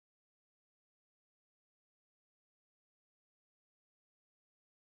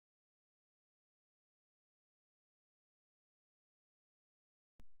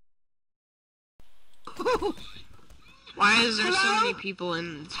Why is there so Hello? many people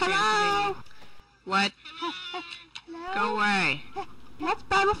in Hello? What? Hello? Go away. What's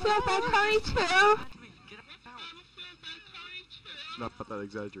Battlefield by 22? Not that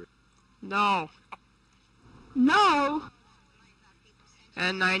exaggerated. No. No.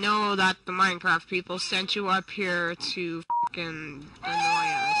 And I know that the Minecraft people sent you up here to fucking annoy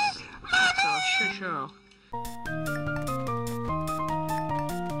us. So, sure.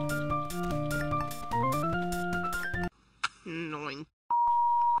 Annoying.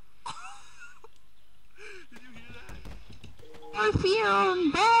 Did you hear that? I feel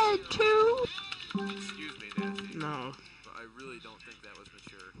in bed too. Excuse me, Nancy. No. But I really don't think that was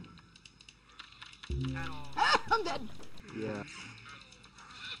mature. At all. I'm dead. Yeah.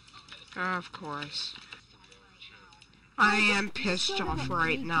 Of course. I am pissed off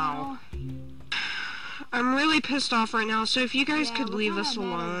right now. I'm really pissed off right now, so if you guys could leave us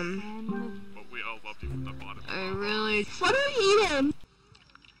alone. But we all loved you from the bottom. I really, What are you eating?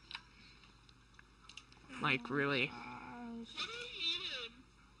 like, really.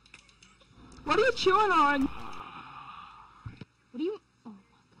 What are you chewing on? What are you? Oh my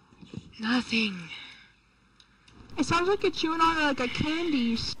gosh. Nothing. It sounds like you're chewing on like a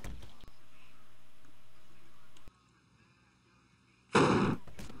candy.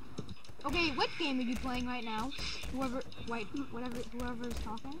 Okay, what game are you playing right now? Whoever is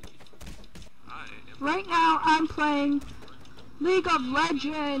talking. I am. Right now, I'm playing League of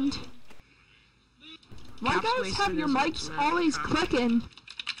Legends. Why Caps guys wasted have your his mics ultimate always time. clicking?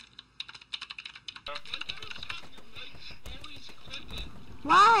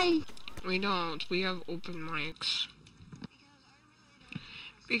 Why? We don't. We have open mics.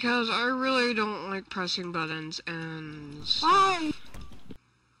 Because I really don't like pressing buttons and... Why?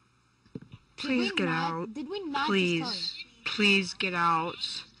 Please get out. Did we not Please. just start? Please get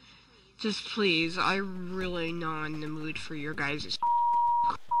out. Just please. I'm really not in the mood for your guys'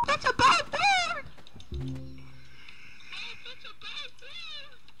 That's a bad word!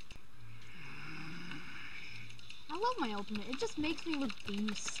 I love my ultimate. It just makes me look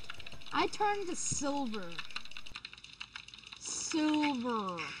beast. I turn to silver.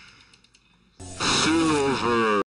 Silver. Silver.